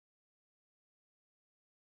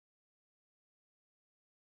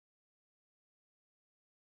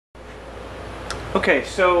Okay,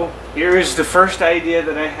 so here's the first idea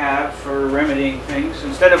that I have for remedying things.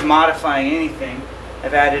 Instead of modifying anything,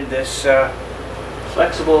 I've added this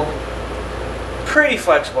flexible, pretty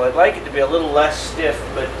flexible. I'd like it to be a little less stiff,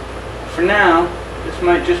 but for now, this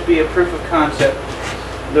might just be a proof of concept.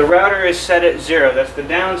 The router is set at 0. That's the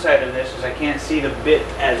downside of this, is I can't see the bit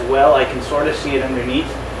as well. I can sort of see it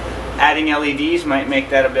underneath. Adding LEDs might make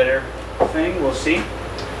that a better thing. We'll see.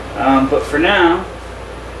 But for now,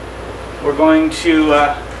 we're going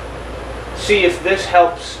to see if this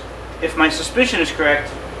helps. If my suspicion is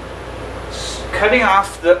correct, cutting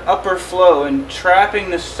off the upper flow and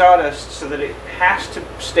trapping the sawdust so that it has to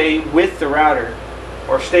stay with the router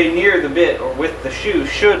or stay near the bit or with the shoe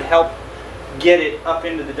should help get it up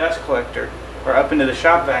into the dust collector or up into the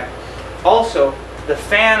shop vac. Also, the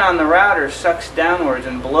fan on the router sucks downwards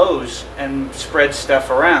and blows and spreads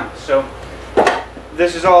stuff around. So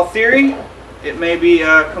this is all theory. It may be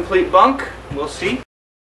a complete bunk. We'll see.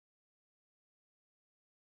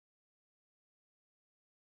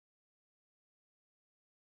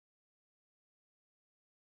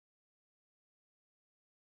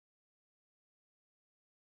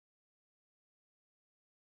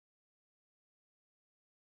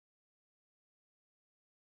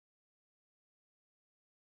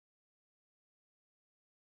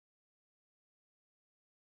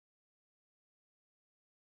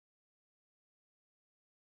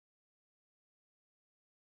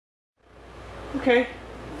 Okay,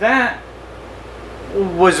 that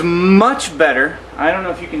was much better. I don't know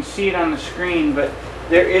if you can see it on the screen, but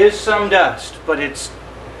there is some dust, but it's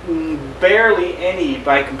barely any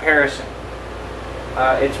by comparison.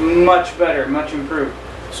 It's much better, much improved.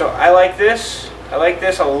 So I like this. I like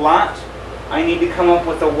this a lot. I need to come up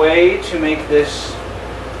with a way to make this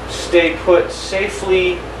stay put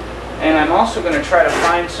safely, and I'm also going to try to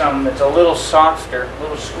find some that's a little softer, a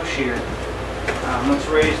little squishier. Let's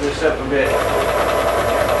raise this up a bit.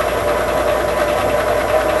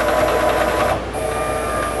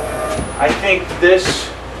 I think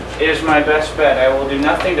this is my best bet. I will do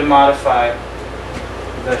nothing to modify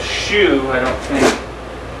the shoe, I don't think.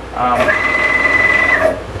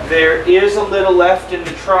 There is a little left in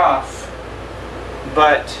the trough,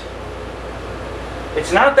 but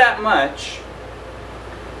it's not that much,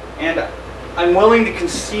 and I'm willing to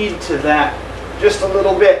concede to that just a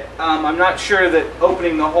little bit. I'm not sure that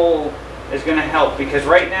opening the hole is going to help, because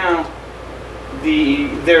right now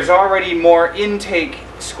there's already more intake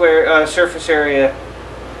square surface area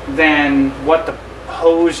than what the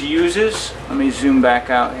hose uses. Let me zoom back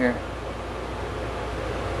out here.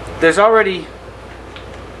 There's already,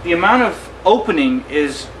 the amount of opening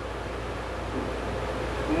is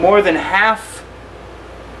more than half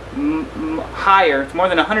higher. It's more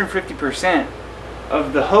than 150%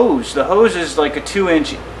 of the hose. The hose is like a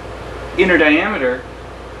 2-inch inner diameter,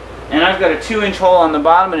 and I've got a 2-inch hole on the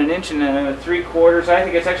bottom and 1 inch and a 3/4. I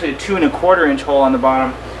think it's actually a 2 1/4 inch hole on the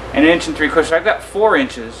bottom and 1 inch and 3/4. So I've got 4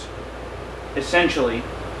 inches essentially.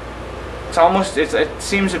 It's almost, it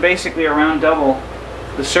seems to basically around double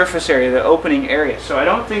the surface area, the opening area. So I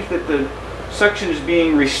don't think that the suction is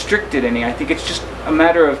being restricted any. I think it's just a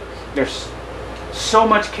matter of there's so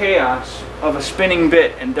much chaos of a spinning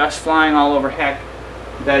bit and dust flying all over heck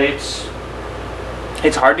that it's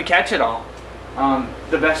hard to catch it all.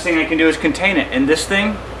 The best thing I can do is contain it. And this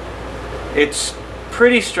thing, it's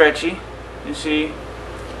pretty stretchy, you see,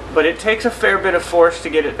 but it takes a fair bit of force to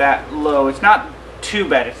get it that low. It's not too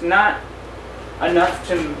bad. It's not enough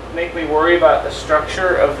to make me worry about the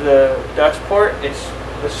structure of the dust port. It's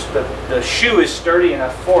the shoe is sturdy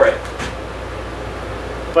enough for it.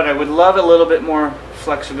 But I would love a little bit more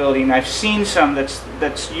flexibility, and I've seen some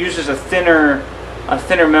that's uses a thinner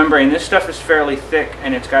membrane. This stuff is fairly thick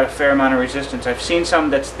and it's got a fair amount of resistance. I've seen some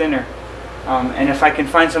that's thinner, and if I can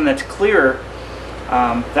find some that's clearer,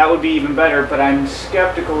 that would be even better, but I'm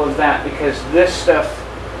skeptical of that because this stuff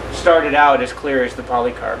started out as clear as the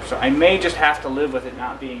polycarb, so I may just have to live with it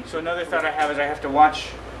not being. So another thought I have is I have to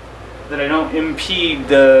watch that I don't impede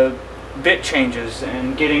the bit changes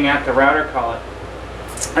and getting at the router collet.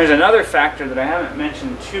 There's another factor that I haven't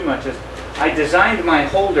mentioned too much is I designed my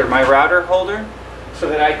holder, my router holder, so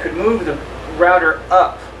that I could move the router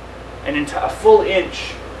up and into a full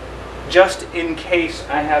inch just in case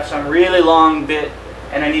I have some really long bit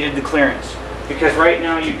and I needed the clearance. Because right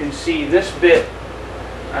now you can see this bit,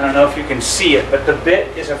 I don't know if you can see it, but the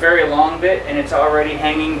bit is a very long bit and it's already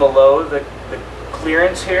hanging below the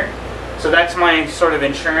clearance here. So that's my sort of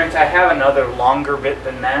insurance. I have another longer bit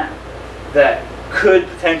than that that could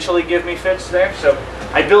potentially give me fits there. So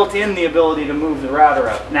I built in the ability to move the router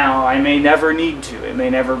up. Now I may never need to, it may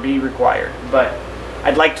never be required, but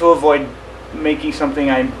I'd like to avoid making something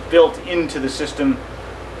I built into the system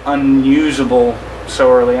unusable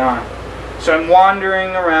so early on. So I'm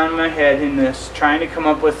wandering around my head in this, trying to come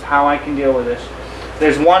up with how I can deal with this.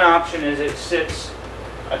 There's one option is it sits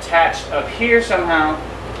attached up here somehow,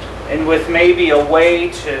 and with maybe a way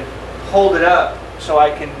to hold it up so I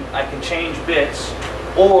can change bits,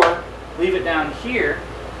 or leave it down here,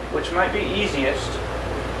 which might be easiest,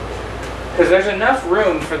 because there's enough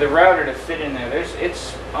room for the router to fit in there.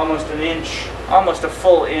 It's almost an inch, almost a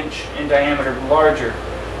full inch in diameter larger.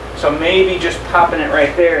 So maybe just popping it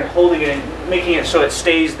right there and holding it and making it so it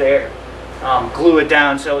stays there. Glue it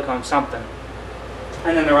down, silicone, something.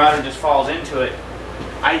 And then the router just falls into it.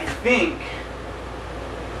 I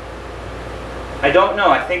don't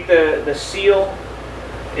know, I think the seal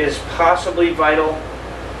is possibly vital,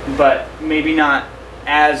 but maybe not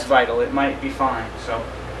as vital. It might be fine. So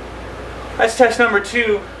that's test number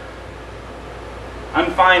 2.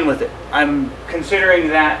 I'm fine with it. I'm considering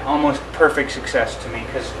that almost perfect success to me,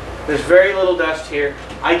 because there's very little dust here.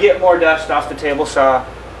 I get more dust off the table saw,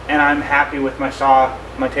 and I'm happy with my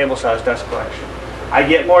table saw's dust collection. I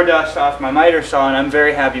get more dust off my miter saw, and I'm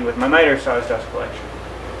very happy with my miter saw's dust collection.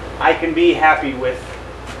 I can be happy with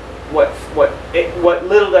what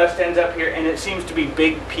little dust ends up here, and it seems to be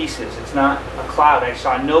big pieces. It's not a cloud. I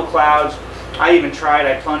saw no clouds. I even tried.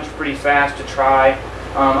 I plunged pretty fast to try.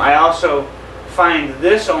 I also find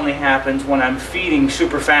this only happens when I'm feeding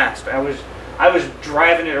super fast. I was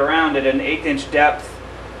driving it around at an 1/8 inch depth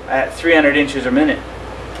at 300 inches a minute,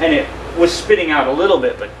 and it was spitting out a little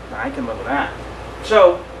bit, but I can live with that.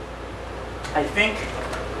 So I think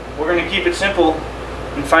we're going to keep it simple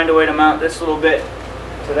and find a way to mount this little bit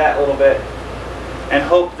to that little bit, and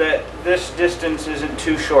hope that this distance isn't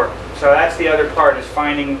too short. So that's the other part, is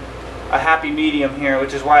finding a happy medium here,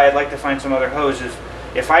 which is why I'd like to find some other hoses.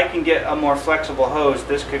 If I can get a more flexible hose,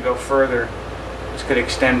 this could go further. This could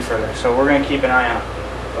extend further. So we're going to keep an eye out.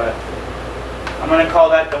 But I'm going to call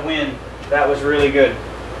that the win. That was really good.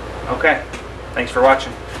 Okay. Thanks for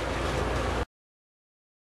watching.